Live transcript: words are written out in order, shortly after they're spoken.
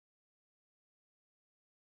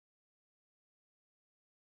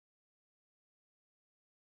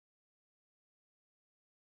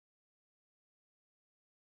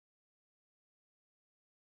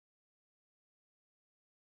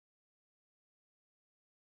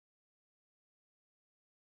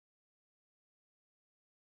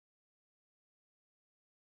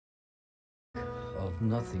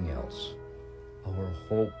nothing else. Our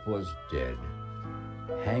hope was dead,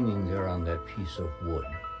 hanging there on that piece of wood.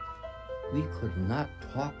 We could not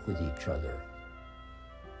talk with each other.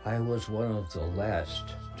 I was one of the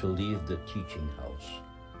last to leave the teaching house.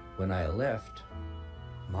 When I left,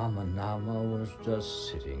 Mama Nama was just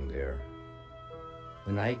sitting there.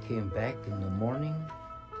 When I came back in the morning,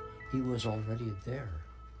 he was already there.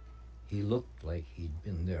 He looked like he'd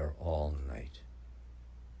been there all night.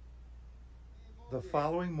 The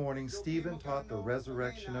following morning, Stephen taught the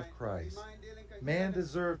resurrection of Christ. Man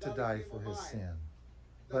deserved to die for his sin,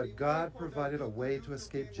 but God provided a way to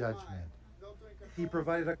escape judgment. He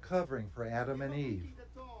provided a covering for Adam and Eve,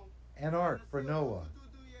 an ark for Noah,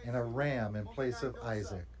 and a ram in place of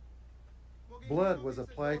Isaac. Blood was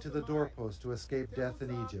applied to the doorpost to escape death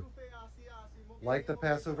in Egypt. Like the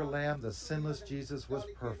Passover lamb, the sinless Jesus was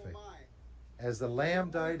perfect. As the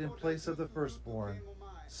lamb died in place of the firstborn,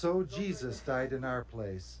 so Jesus died in our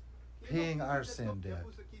place, paying our sin debt.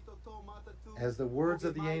 As the words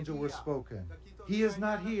of the angel were spoken, "He is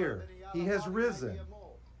not here, he has risen."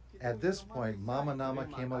 At this point, Mama Nama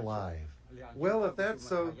came alive. Well, if that's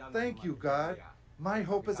so, thank you, God. My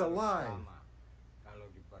hope is alive.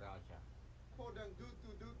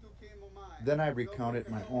 Then I recounted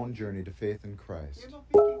my own journey to faith in Christ.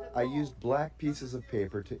 I used black pieces of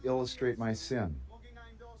paper to illustrate my sin.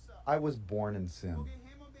 I was born in sin.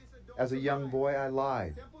 As a young boy, I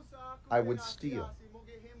lied. I would steal.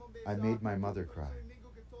 I made my mother cry.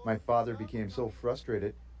 My father became so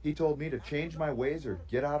frustrated, he told me to change my ways or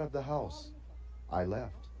get out of the house. I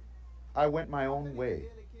left. I went my own way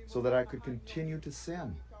so that I could continue to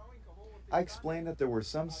sin. I explained that there were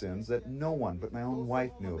some sins that no one but my own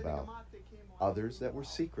wife knew about, others that were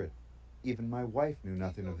secret. Even my wife knew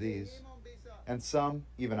nothing of these, and some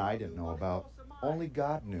even I didn't know about. Only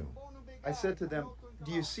God knew. I said to them,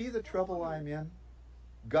 "Do you see the trouble I'm in?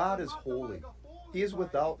 God is holy. He is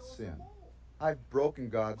without sin. I've broken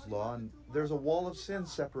God's law, and there's a wall of sin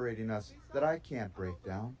separating us that I can't break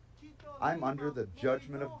down. I'm under the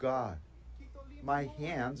judgment of God. My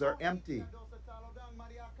hands are empty."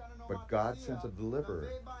 But God sent a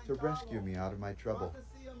deliverer to rescue me out of my trouble.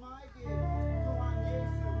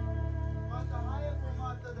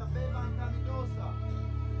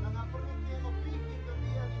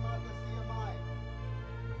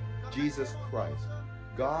 Jesus Christ,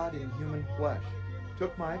 God in human flesh,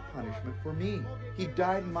 took my punishment for me. He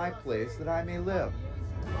died in my place that I may live.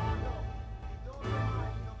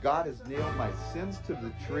 God has nailed my sins to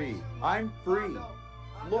the tree. I'm free.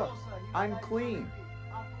 Look, I'm clean.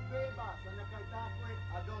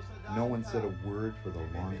 No one said a word for the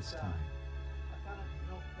longest time.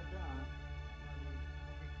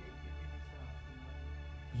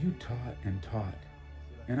 You taught and taught,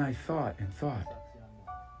 and I thought and thought.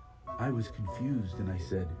 I was confused, and I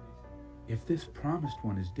said, "If this promised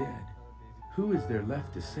one is dead, who is there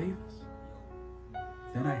left to save us?"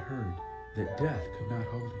 Then I heard that death could not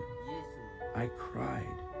hold him. I cried,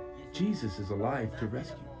 "Jesus is alive to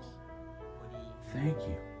rescue us." Thank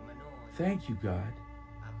you. Thank you, God.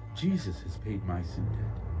 Jesus has paid my sin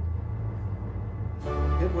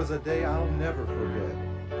debt. It was a day I'll never forget.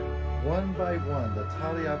 One by one, the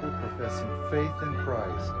Taliabo professing faith in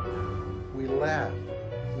Christ. We laughed,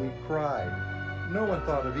 we cried. No one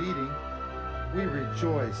thought of eating. We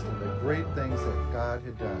rejoiced in the great things that God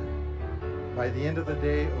had done. By the end of the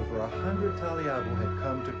day, over 100 Taliabo had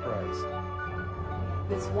come to Christ.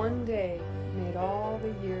 This one day made all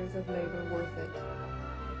the years of labor worth it.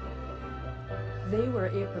 They were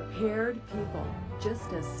a prepared people,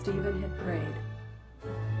 just as Stephen had prayed.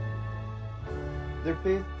 Their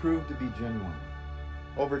faith proved to be genuine.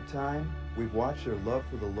 Over time, we've watched their love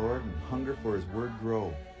for the Lord and hunger for His Word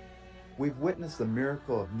grow. We've witnessed the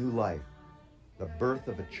miracle of new life, the birth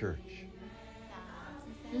of a church.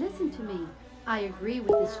 Listen to me. I agree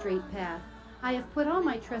with the straight path. I have put all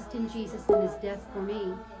my trust in Jesus and His death for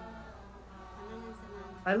me.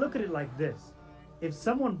 I look at it like this. If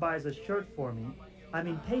someone buys a shirt for me,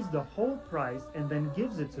 pays the whole price and then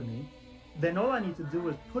gives it to me, then all I need to do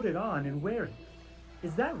is put it on and wear it.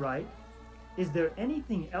 Is that right? Is there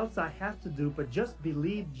anything else I have to do but just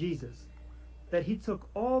believe Jesus? That He took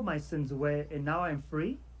all my sins away and now I'm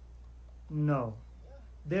free? No.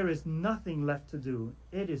 There is nothing left to do.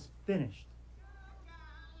 It is finished.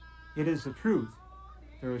 It is the truth.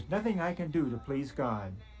 There is nothing I can do to please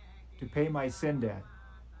God, to pay my sin debt.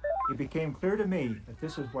 It became clear to me that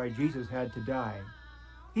this is why Jesus had to die.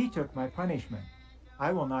 He took my punishment.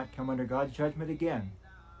 I will not come under God's judgment again.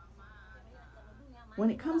 When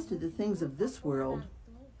it comes to the things of this world,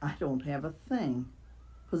 I don't have a thing.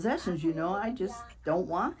 Possessions, I just don't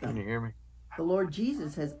want them. Can you hear me? The Lord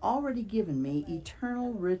Jesus has already given me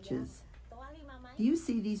eternal riches. Do you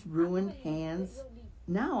see these ruined hands?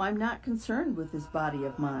 Now I'm not concerned with this body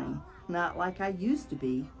of mine, not like I used to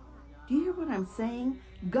be. Do you hear what I'm saying?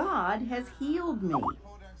 God has healed me.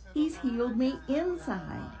 He's healed me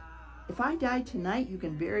inside. If I die tonight, you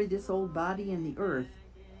can bury this old body in the earth,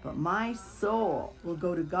 but my soul will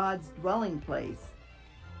go to God's dwelling place.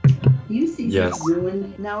 You see Yes. this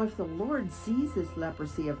ruined. Now if the Lord sees this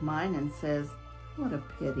leprosy of mine and says, "What a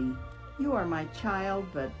pity. You are my child,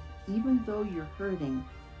 but even though you're hurting,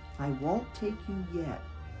 I won't take you yet,"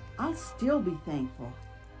 I'll still be thankful.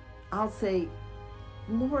 I'll say,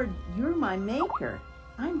 "Lord, you're my maker.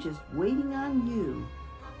 I'm just waiting on you.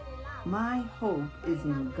 My hope is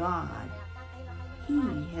in God.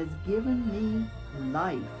 He has given me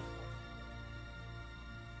life."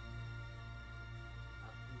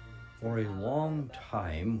 For a long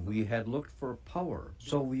time, we had looked for power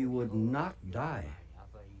so we would not die.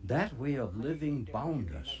 That way of living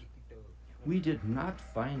bound us. We did not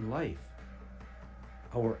find life.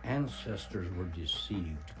 Our ancestors were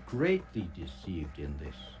deceived, greatly deceived in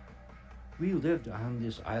this. We lived on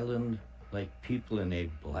this island like people in a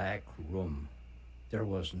black room. There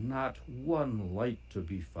was not one light to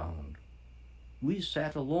be found. We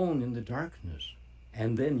sat alone in the darkness,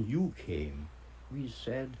 and then you came. We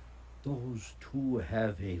said, "Those two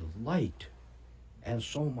have a light." And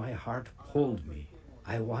so my heart pulled me.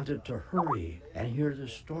 I wanted to hurry and hear the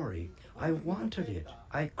story. I wanted it.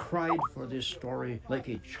 I cried for this story like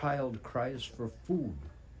a child cries for food.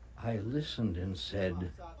 I listened and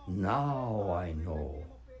said, "Now I know.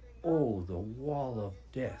 Oh, the wall of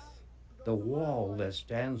death, the wall that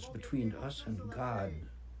stands between us and God,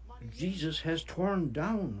 Jesus has torn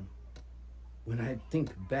down." When I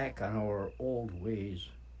think back on our old ways,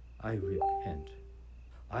 I repent.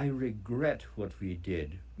 I regret what we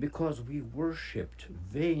did because we worshipped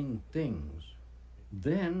vain things.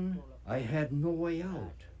 Then I had no way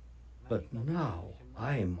out, but now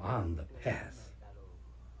I'm on the path.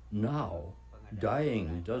 Now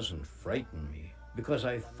dying doesn't frighten me because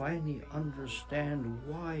I finally understand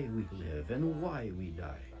why we live and why we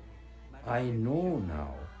die. I know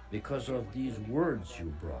now because of these words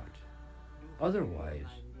you brought. Otherwise,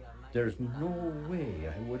 there's no way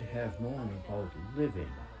I would have known about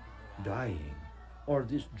living, dying, or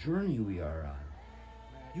this journey we are on.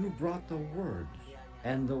 You brought the words,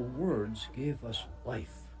 and the words gave us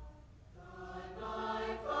life.